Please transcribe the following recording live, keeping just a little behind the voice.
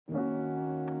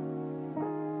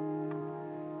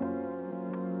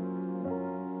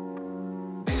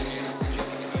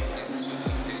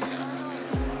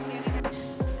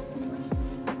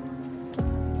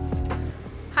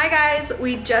Hi guys,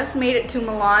 we just made it to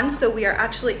Milan, so we are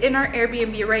actually in our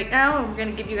Airbnb right now and we're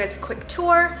gonna give you guys a quick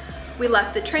tour. We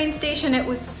left the train station. It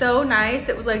was so nice.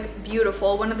 It was like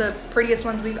beautiful, one of the prettiest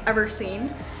ones we've ever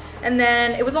seen. And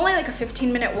then it was only like a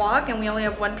 15-minute walk and we only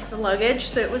have one piece of luggage,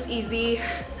 so it was easy.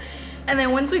 And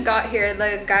then once we got here,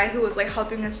 the guy who was like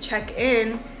helping us check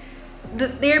in, the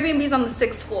Airbnb is on the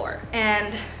 6th floor,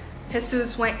 and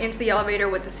Jesus went into the elevator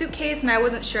with the suitcase and I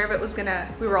wasn't sure if it was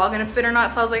we were all gonna fit or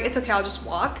not, so I was like, it's okay, I'll just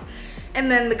walk.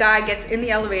 And then the guy gets in the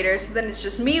elevator, so then it's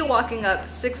just me walking up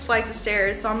 6 flights of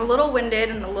stairs, so I'm a little winded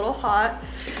and a little hot.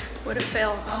 Would it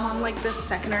fail? I'm on like the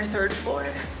 2nd or 3rd floor,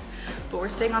 but we're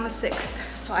staying on the 6th,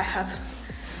 so I have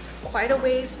quite a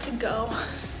ways to go.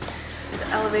 The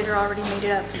elevator already made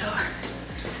it up, so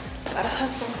gotta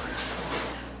hustle.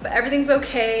 But everything's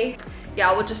okay.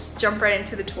 Yeah, we'll just jump right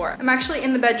into the tour. I'm actually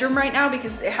in the bedroom right now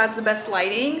because it has the best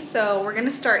lighting, so we're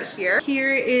gonna start here.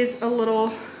 Here is a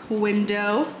little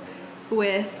window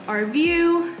with our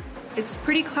view. It's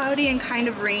pretty cloudy and kind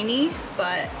of rainy,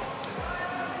 but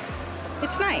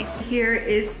it's nice. Here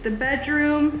is the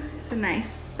bedroom. It's a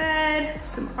nice bed,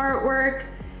 some artwork,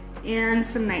 and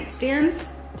some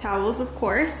nightstands. Towels, of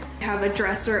course. We have a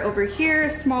dresser over here, a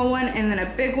small one, and then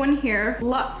a big one here.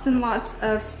 Lots and lots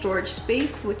of storage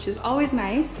space, which is always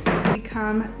nice. We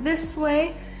come this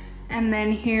way, and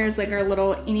then here's like our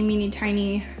little eeny meeny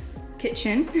tiny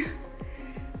kitchen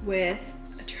with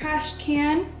a trash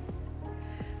can.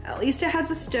 At least it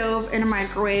has a stove and a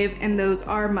microwave, and those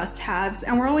are must-haves.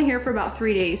 And we're only here for about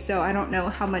 3 days, so I don't know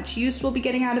how much use we'll be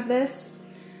getting out of this.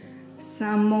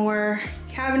 Some more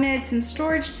cabinets and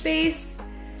storage space.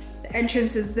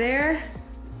 Entrance is there,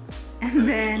 and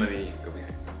then let me go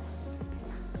behind.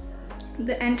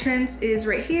 The entrance is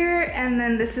right here, and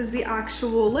then this is the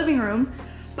actual living room.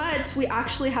 But we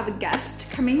actually have a guest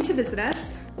coming to visit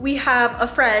us. We have a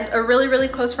friend, a really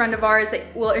close friend of ours that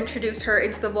we'll introduce her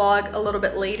into the vlog a little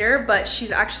bit later, but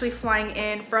she's actually flying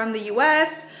in from the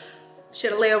US. She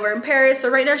had a layover in Paris, so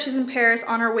right now she's in Paris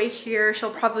on her way here.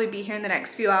 She'll probably be here in the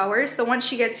next few hours, so once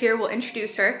she gets here, we'll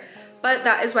introduce her. But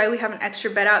that is why we have an extra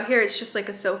bed out here. It's just like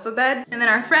a sofa bed. And then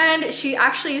our friend, she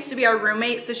actually used to be our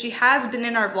roommate, so she has been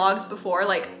in our vlogs before,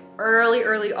 like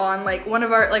early on, like one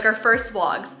of our first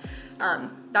vlogs.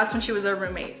 That's when she was our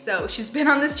roommate. So she's been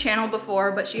on this channel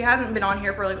before, but she hasn't been on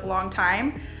here for like a long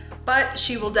time. But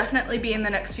she will definitely be in the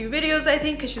next few videos, I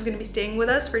think, because she's gonna be staying with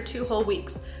us for 2 whole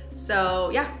weeks.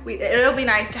 So yeah, it'll be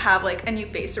nice to have like a new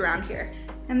face around here.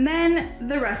 And then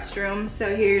the restroom.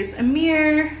 So here's a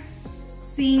mirror,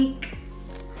 sink,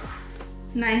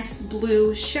 nice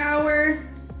blue shower.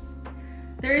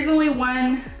 There is only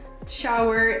one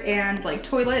shower and like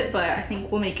toilet, but I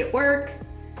think we'll make it work.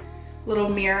 Little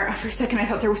mirror. For a second I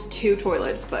thought there was 2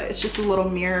 toilets, but it's just a little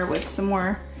mirror with some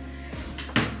more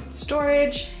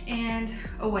storage and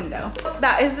a window.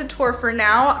 That is the tour for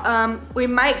now. We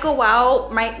might go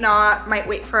out, might not, might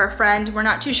wait for our friend. We're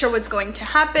not too sure what's going to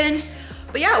happen,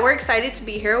 but yeah, we're excited to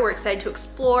be here. We're excited to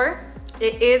explore.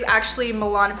 It is actually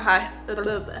Milan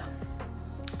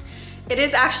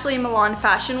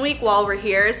Fashion Week while we're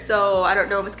here, so I don't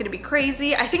know if it's gonna be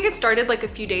crazy. I think it started like a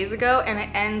few days ago and it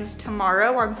ends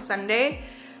tomorrow on Sunday.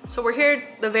 So we're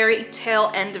here the very tail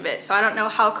end of it. So I don't know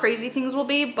how crazy things will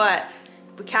be, but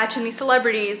if we catch any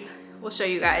celebrities, we'll show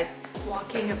you guys.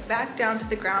 Walking back down to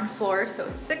the ground floor, so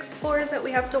it's 6 floors that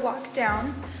we have to walk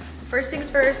down. First things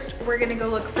first, we're gonna go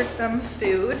look for some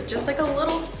food, just like a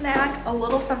little snack, a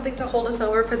little something to hold us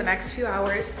over for the next few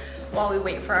hours while we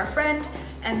wait for our friend.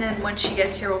 And then once she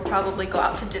gets here, we'll probably go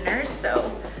out to dinner. So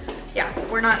yeah,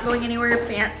 we're not going anywhere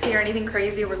fancy or anything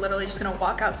crazy. We're literally just gonna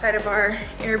walk outside of our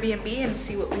Airbnb and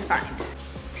see what we find.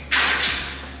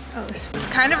 Oh, it's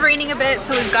kind of raining a bit,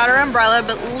 so we've got our umbrella,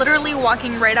 but literally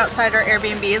walking right outside our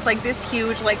Airbnb is like this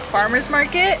huge like farmer's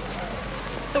market.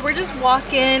 So we're just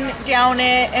walking down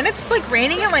it, and it's like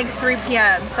raining at like 3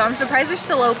 p.m. So I'm surprised they're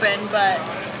still open, but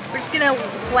we're just gonna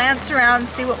glance around,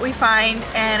 see what we find,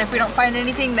 and if we don't find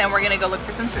anything, then we're gonna go look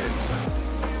for some food.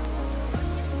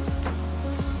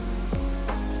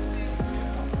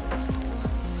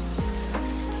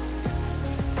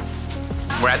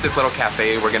 We're at this little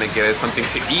cafe. We're gonna get us something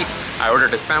to eat. I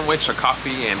ordered a sandwich, a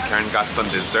coffee, and Karen got some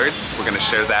desserts. We're gonna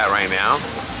share that right now.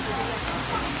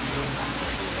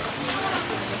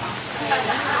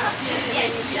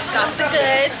 Got the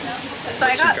goods. So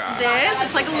I got this.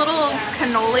 It's like a little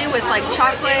cannoli with like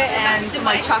chocolate and some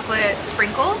like chocolate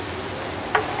sprinkles.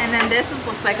 And then this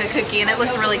looks like a cookie, and it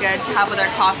looked really good to have with our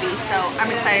coffee, so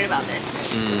I'm excited about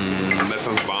this. That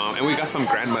sounds bomb. And we got some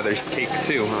grandmother's cake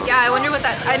too, huh? Yeah, I wonder what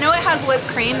that's. I know it has whipped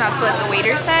cream, that's what the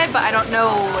waiter said, but I don't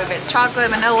know if it's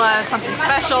chocolate, vanilla, something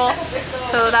special.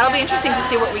 So that'll be interesting to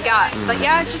see what we got. But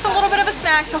yeah, it's just a little bit of a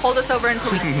snack to hold us over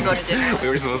until we can go to dinner. We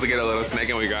were supposed to get a little snack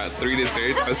and we got 3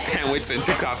 desserts, a sandwich, and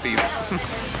 2 coffees.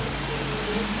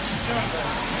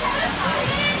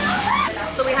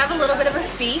 So we have a little bit of a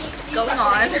feast going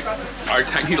on. Our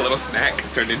tiny little snack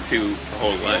turned into a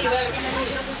whole lunch.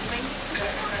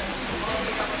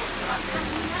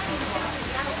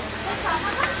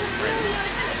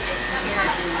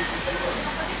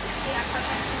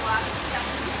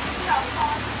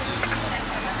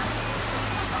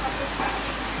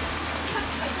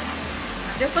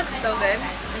 This looks so good.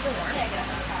 Is it warm?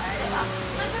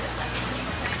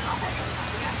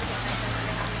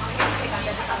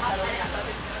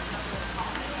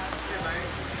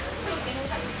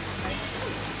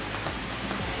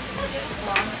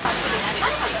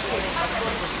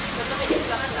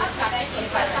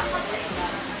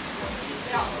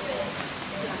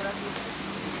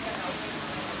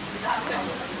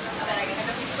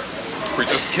 We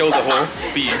just killed the whole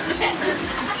feast.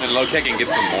 And low-key I can get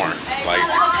some more. Like,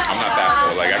 I'm not that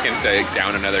full. Like, I can take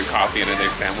down another coffee and another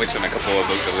sandwich and a couple of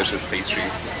those delicious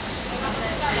pastries.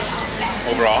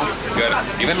 Overall, good.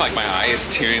 Even like my eye is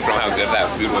tearing from how good that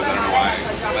food was. I don't know why.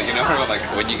 Like, you know, like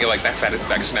when you get like that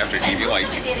satisfaction after eating, like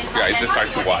your eyes just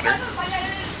start to water.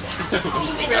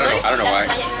 I don't know why.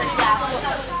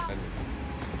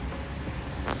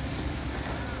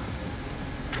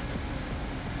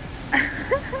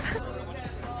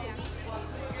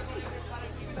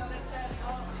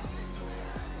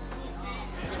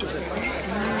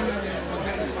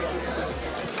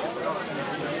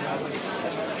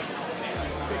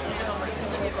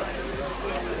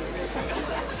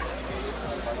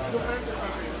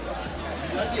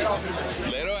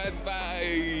 Little as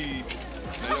bite.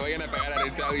 No le vayan a pegar at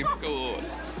Italian school.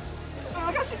 Oh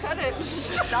my gosh, you cut it.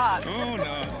 Stop. Oh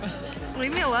no.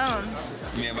 Leave me alone.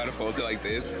 Me about to fold it like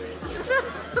this.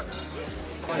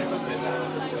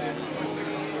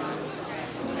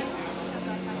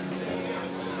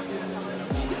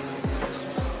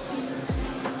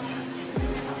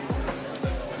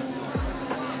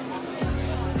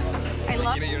 I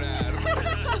love Quiere llorar.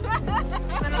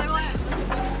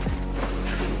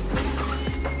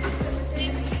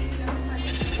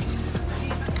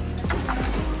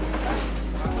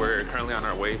 We're currently on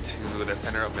our way to the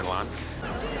center of Milan.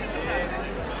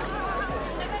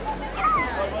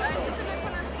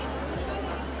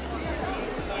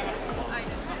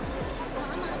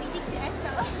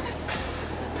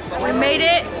 We made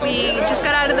it. We just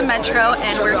got out of the metro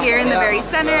and we're here in the very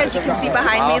center. As you can see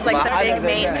behind me is like the big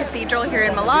main cathedral here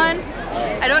in Milan.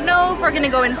 I don't know if we're gonna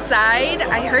go inside.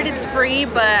 I heard it's free,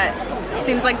 but it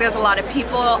seems like there's a lot of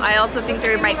people. I also think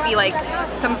there might be like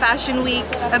some Fashion Week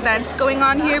events going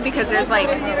on here because there's like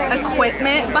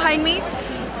equipment behind me.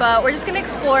 But we're just gonna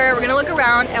explore, we're gonna look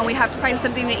around, and we have to find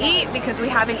something to eat because we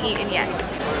haven't eaten yet.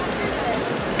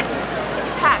 It's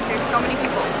packed, there's so many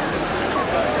people.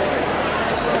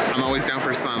 I'm always down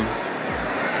for some.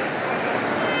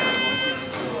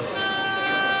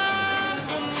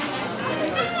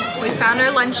 We found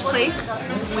our lunch place.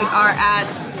 We are at,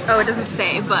 oh, it doesn't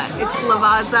say, but it's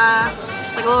Lavazza,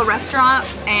 like a little restaurant,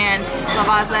 and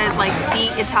Lavazza is like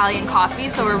the Italian coffee,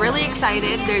 so we're really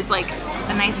excited. There's like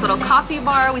a nice little coffee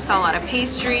bar. We saw a lot of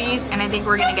pastries, and I think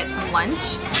we're gonna get some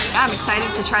lunch. Yeah, I'm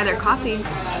excited to try their coffee.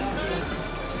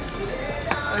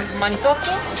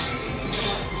 Manitocco.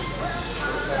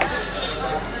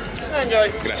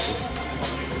 Enjoy. Gracias.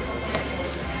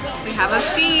 We have a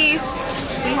feast.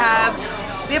 We have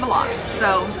a lot.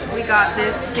 So we got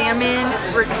this salmon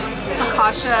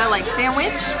focaccia like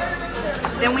sandwich.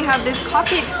 Then we have this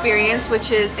coffee experience,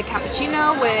 which is a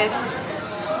cappuccino with,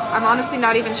 I'm honestly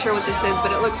not even sure what this is,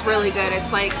 but it looks really good.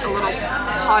 It's like a little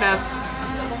pot of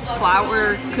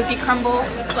flour, cookie crumble,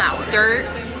 dirt,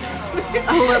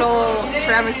 a little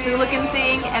tiramisu looking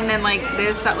thing, and then like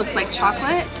this that looks like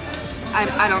chocolate.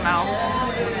 I don't know.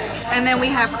 And then we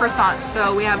have croissants.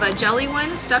 So we have a jelly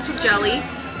one stuffed with jelly,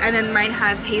 and then mine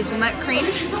has hazelnut cream.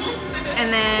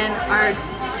 And then our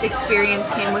experience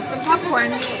came with some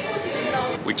popcorn.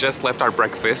 We just left our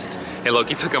breakfast. It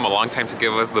low-key took them a long time to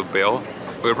give us the bill.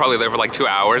 We were probably there for like 2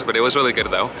 hours, but it was really good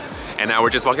though. And now we're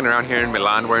just walking around here in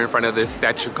Milan. We're in front of this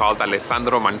statue called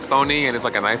Alessandro Manzoni, and it's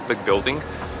like a nice big building.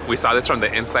 We saw this from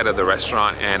the inside of the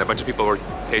restaurant, and a bunch of people were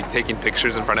taking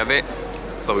pictures in front of it.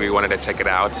 So we wanted to check it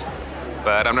out.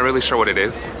 But I'm not really sure what it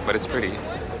is, but it's pretty.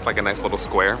 It's like a nice little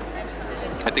square.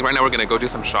 I think right now we're gonna go do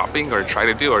some shopping, or try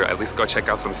to do, or at least go check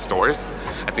out some stores.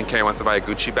 I think Karen wants to buy a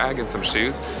Gucci bag and some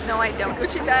shoes. No, I don't.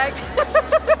 Gucci bag.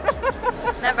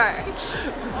 Never.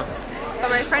 But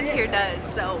my friend here does,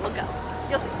 so we'll go.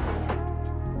 You'll see.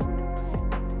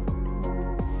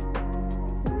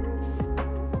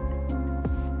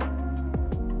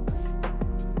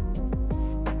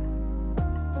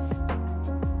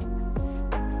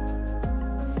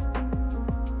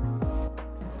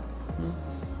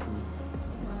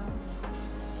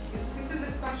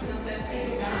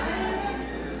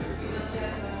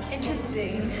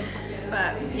 Interesting,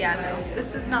 but yeah, no,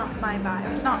 this is not my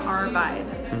vibe. It's not our vibe,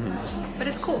 but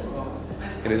it's cool.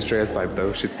 It is Drea's vibe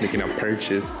though. She's making a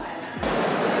purchase.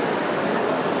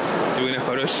 Doing a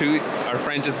photo shoot. Our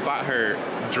friend just bought her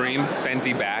dream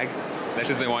Fenty bag that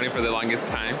she's been wanting for the longest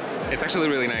time. It's actually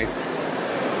really nice.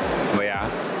 But yeah,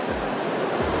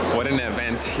 what an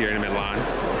event here in Milan.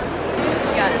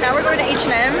 Yeah, now we're going to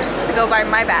H&M to go buy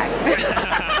my bag.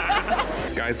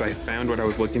 Guys, I found what I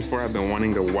was looking for. I've been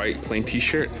wanting a white plain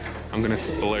t-shirt. I'm gonna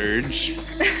splurge.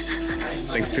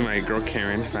 Thanks to my girl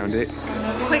Karen, found it.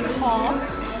 Quick haul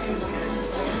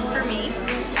for me.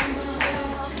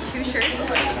 2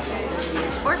 shirts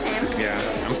for him. Yeah,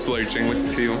 I'm splurging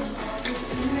with 2.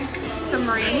 Some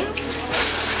rings.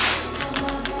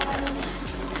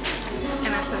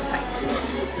 And then some tights.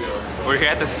 We're here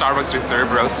at the Starbucks Reserve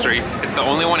Roastery. It's the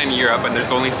only one in Europe, and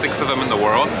there's only 6 of them in the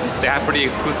world. They have pretty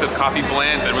exclusive coffee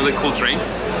blends and really cool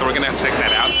drinks, so we're gonna check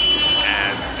that out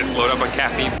and just load up on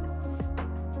caffeine.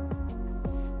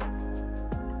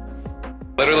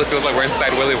 Literally feels like we're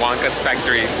inside Willy Wonka's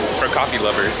factory for coffee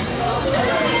lovers.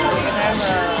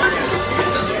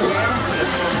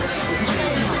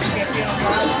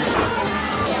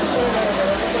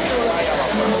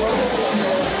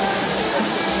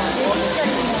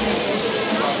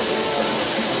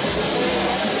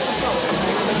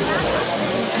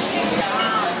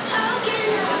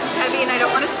 Heavy and I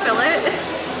don't want to spill it.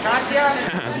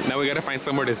 Now we gotta find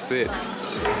somewhere to sit.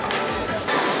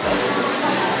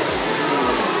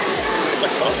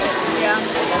 Yeah.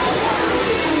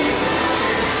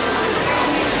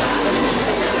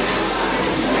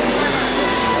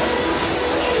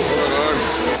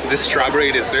 This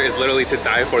strawberry dessert is literally to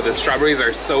die for. The strawberries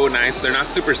are so nice. They're not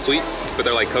super sweet, but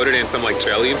they're like coated in some like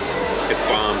jelly. It's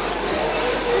bomb.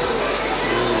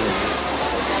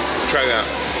 Try that.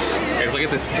 Guys, look at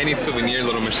this penny souvenir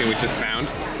little machine we just found.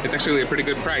 It's actually a pretty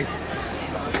good price.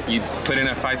 You put in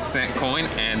a 5-cent coin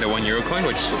and a €1 coin,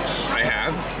 which I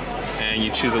have, and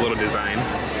you choose a little design.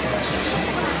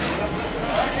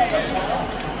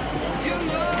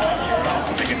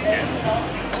 Take a scan.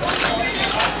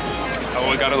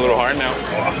 Oh, it got a little hard now.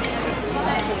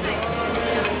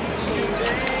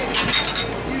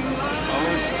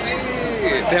 Oh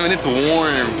shit! Damn it, it's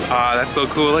warm. Ah, that's so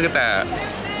cool. Look at that.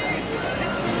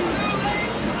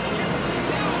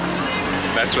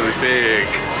 That's really sick.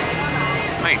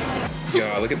 Nice.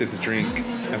 Yo, look at this drink.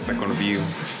 That's like on view.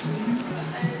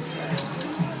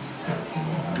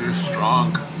 Dude, it's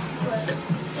strong.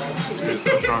 Dude, it's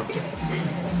so strong.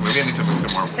 Maybe I need to make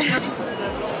some more.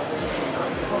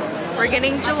 We're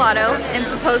getting gelato, and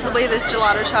supposedly this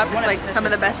gelato shop is like some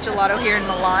of the best gelato here in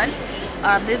Milan.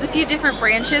 There's a few different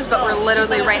branches, but we're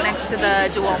literally right next to the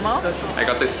Duomo. I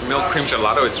got this milk cream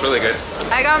gelato. It's really good.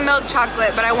 I got milk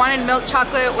chocolate, but I wanted milk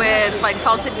chocolate with like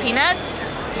salted peanuts,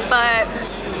 but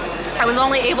I was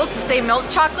only able to say milk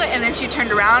chocolate, and then she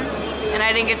turned around and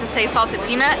I didn't get to say salted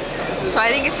peanut. So I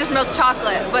think it's just milk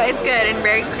chocolate, but it's good and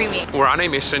very creamy. We're on a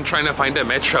mission trying to find a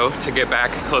metro to get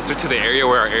back closer to the area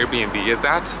where our Airbnb is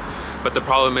at. But the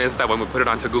problem is that when we put it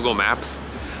onto Google Maps,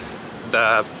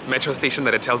 the metro station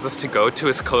that it tells us to go to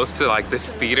is close to like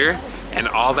this theater, and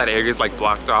all that area is like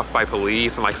blocked off by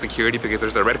police and like security because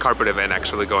there's a red carpet event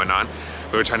actually going on.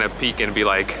 We were trying to peek and be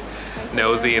like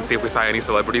nosy and see if we saw any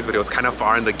celebrities, but it was kind of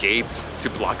far in the gates to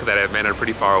block that event and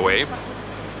pretty far away.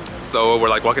 So we're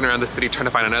like walking around the city trying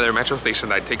to find another metro station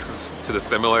that takes us to the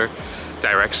similar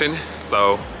direction.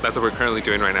 So that's what we're currently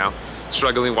doing right now.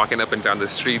 Struggling walking up and down the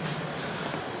streets,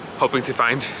 hoping to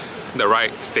find the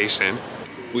right station.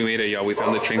 We made it, y'all. We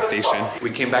found the train station. We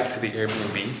came back to the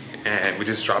Airbnb and we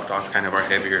just dropped off kind of our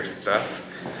heavier stuff.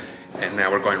 And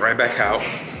now we're going right back out.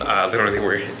 Literally,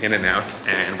 we're in and out,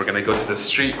 and we're gonna go to the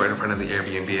street right in front of the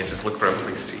Airbnb and just look for a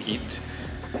place to eat.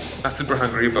 Not super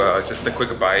hungry, but just a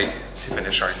quick bite to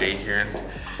finish our day here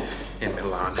in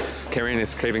Milan. Karen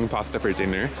is craving pasta for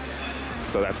dinner,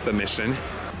 so that's the mission.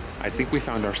 I think we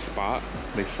found our spot.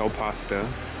 They sell pasta,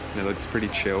 and it looks pretty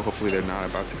chill. Hopefully they're not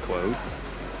about to close.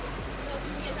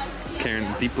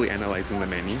 Karen deeply analyzing the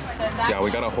menu. Yeah,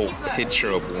 we got a whole pitcher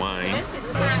of wine.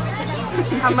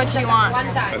 How much do you want?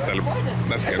 That's good.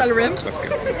 That's the rim? That's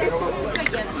good.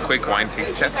 Quick wine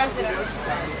taste test.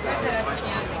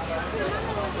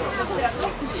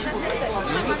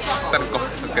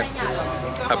 That's good.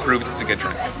 Approved to get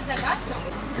drunk.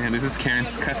 And this is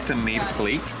Karen's custom-made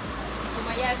plate.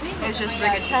 It's just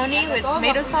rigatoni with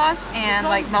tomato sauce and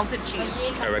like melted cheese.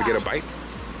 All right, get a bite.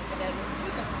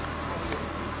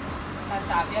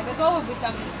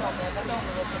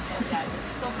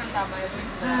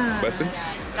 Bussin'?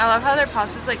 I love how their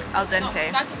pasta's like al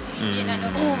dente.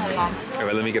 All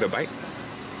right, let me get a bite.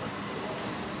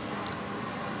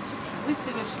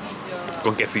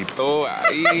 Con quesito.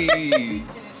 Ay.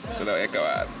 Se la voy a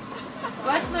acabar.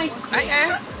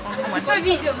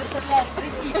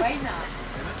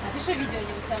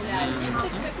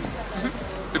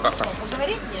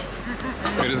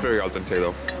 It is very al dente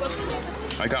though.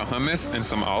 I got hummus and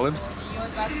some olives.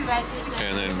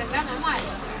 And then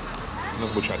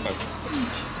unas buchatas.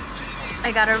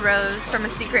 I got a rose from a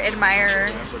secret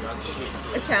admirer.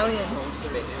 Italian.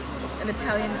 An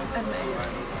Italian admirer.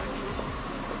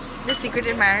 The secret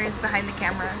admirer is behind the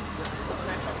camera.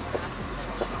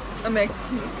 A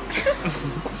Mexican.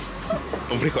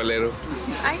 Un frijolero.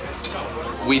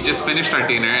 We just finished our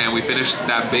dinner and we finished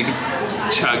that big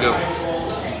chug of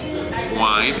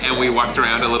wine and we walked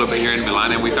around a little bit here in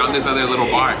Milan and we found this other little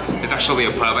bar. It's actually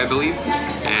a pub, I believe,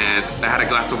 and they had a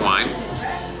glass of wine.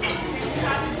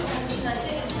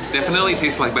 Definitely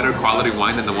tastes like better quality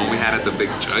wine than the one we had at the big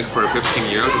jug for 15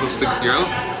 euros. This was 6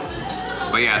 euros.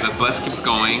 But yeah, the bus keeps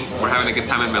going. We're having a good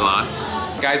time in Milan.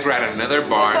 Guys, we're at another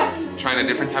bar trying a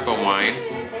different type of wine.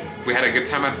 We had a good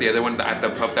time at the other one, at the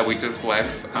pub that we just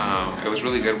left. It was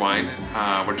really good wine.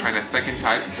 We're trying a second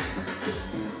type.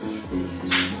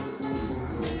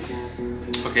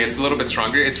 Okay, it's a little bit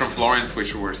stronger. It's from Florence,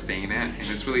 which we're staying at, and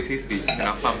it's really tasty. And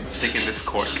also I'm taking this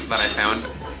cork that I found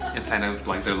inside of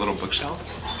like their little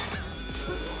bookshelf.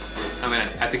 I mean,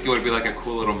 I think it would be like a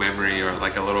cool little memory or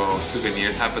like a little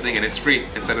souvenir type of thing, and it's free.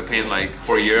 Instead of paying like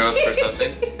 4 euros for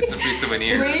something, it's a free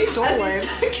souvenir.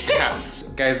 Yeah.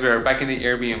 Guys, we're back in the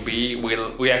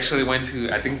Airbnb. We actually went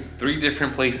to, I think, 3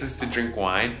 different places to drink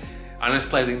wine.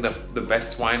 Honestly, I think the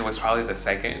best wine was probably the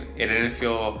second. It didn't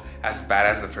feel as bad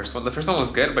as the first one. The first one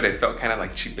was good, but it felt kind of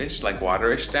like cheapish, like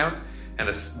waterish down. And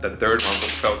the third one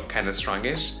felt kind of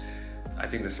strongish. I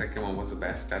think the second one was the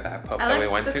best at that pub that we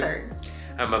went to. Third.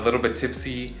 I'm a little bit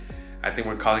tipsy. I think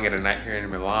we're calling it a night here in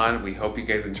Milan. We hope you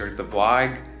guys enjoyed the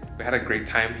vlog. We had a great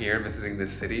time here visiting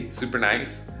this city. Super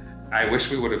nice. I wish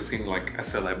we would have seen like a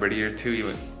celebrity or two.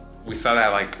 Even we saw that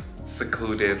like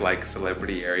secluded like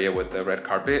celebrity area with the red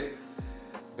carpet,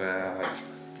 but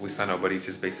we saw nobody,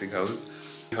 just basic hoes.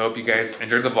 We hope you guys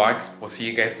enjoyed the vlog. We'll see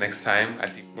you guys next time. I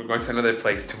think we're going to another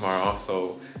place tomorrow,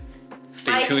 so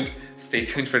stay tuned. Stay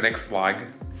tuned for next vlog.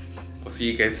 We'll see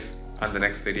you guys on the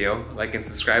next video. Like and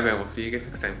subscribe, and we'll see you guys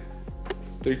next time.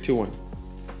 3, 2, 1.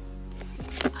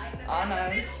 On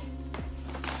us.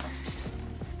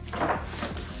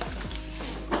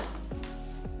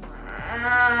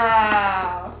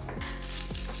 Wow.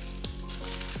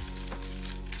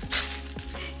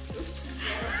 Oops.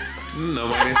 No,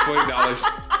 minus $40.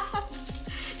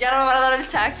 Ya no me van a dar el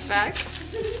tax back.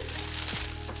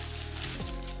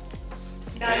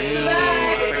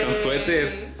 Hasta con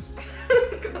suéter.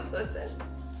 Con suéter.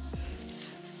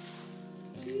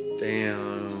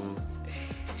 Damn.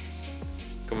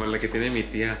 Como la que tiene mi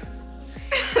tía.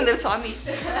 That's on me.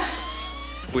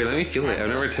 Wait, let me feel it. I've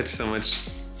never touched so much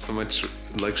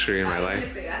luxury in my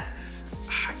life.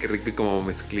 Ah, qué rico como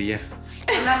mezclilla.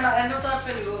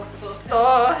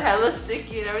 Todo hella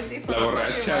sticky and everything. La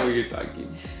borracha, we are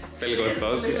talking.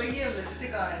 Pelgostoso.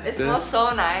 It smells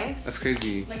so nice. That's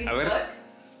crazy. A ver.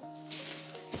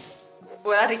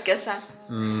 Buena riqueza.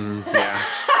 Yeah.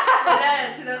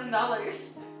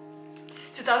 $2,000.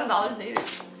 $2,000 later.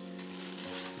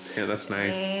 Yeah, that's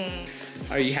nice.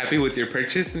 Are you happy with your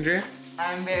purchase, Andrea?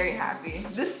 I'm very happy.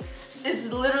 This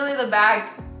is literally the bag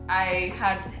I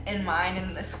had in mind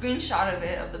and a screenshot of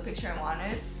it, of the picture I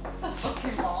wanted.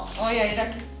 Fucking ball. Oh yeah,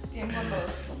 mira aquí tengo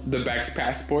los. The bag's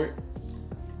passport.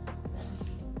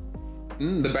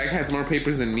 The bag has more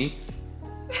papers than me.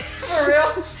 For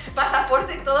real?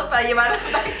 Pasaporte y todo para llevar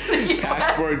back to the US.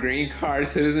 Passport, green card,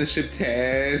 citizenship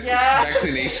test, Yeah.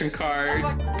 vaccination card.